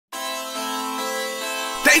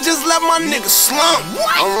They just let my niggas slump.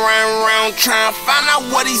 I'm riding around trying to find out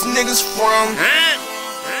where these niggas from.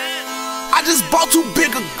 I just bought 2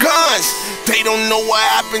 bigger guns. They don't know what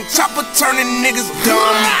happened. Chopper turning niggas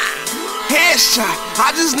dumb. Headshot,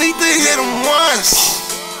 I just need to hit him once.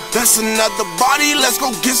 That's another body, let's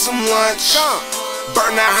go get some lunch.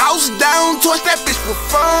 Burn the house down, torch that bitch for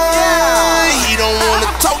fun. He don't wanna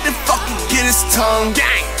talk, then fucking get his tongue.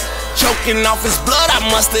 Choking off his blood, I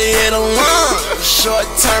musta hit a lung.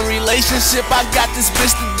 Short-term relationship, I got this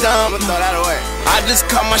bitch to dump. Throw that away. I just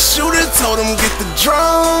caught my shooter, told him get the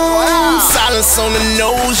drum. Silence on the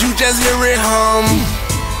nose, you just hear it hum.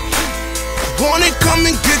 Wanna come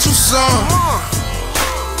and get you some.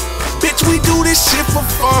 Bitch, we do this shit for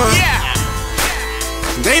fun.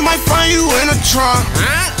 They might find you in a trunk.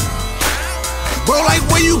 Bro, like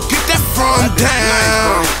where you get that from?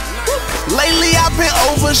 Damn. Lately I've been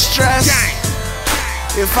overstressed.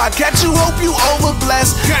 If I catch you, hope you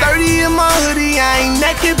overblessed. 30 in my hoodie, I ain't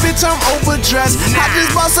naked, bitch, I'm overdressed. I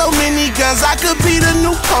just bought so many guns, I could be the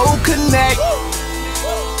new pole connect.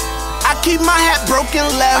 I keep my hat broken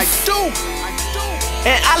left.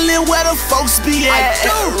 And I live where the folks be at.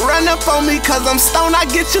 Run up on me cause I'm stoned, I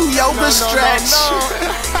get you yoga stretch.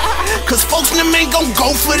 Cause folks them ain't gon' go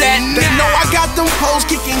for that. They know I got them poles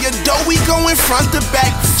kicking your dough, we going front to back.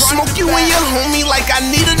 Smoke you and your homie like I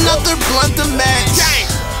need another blunt to match.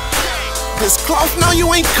 This cloth, no, you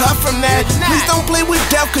ain't cut from that. Please don't play with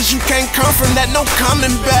death cause you can't come from that, no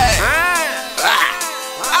coming back.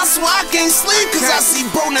 I swear I can't sleep cause I see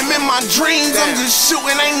bro them in my dreams. I'm just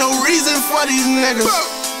shooting, ain't no reason for these niggas.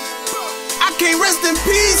 I can't rest in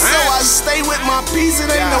peace, so I stay with my peace. It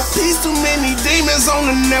ain't no peace, too many demons on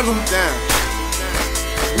the nigga.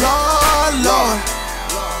 Lord, Lord,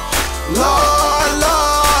 Lord,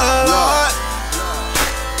 Lord, Lord,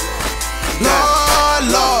 Lord,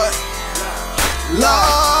 Lord,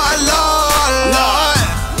 Lord, Lord, Lord.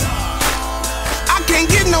 I can't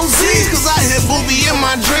get no Z's cause I hear Booby in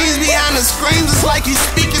my dreams. Behind the screams, it's like he's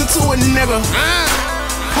speaking to a nigga.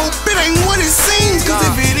 Hope it ain't what it seems, cause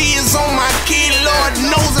if it is on my kid, Lord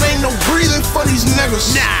knows it ain't no breathing for these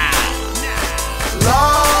niggas.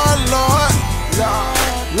 Lord, Lord, Lord,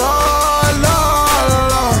 Lord, Lord,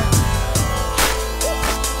 Lord,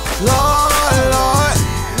 Lord.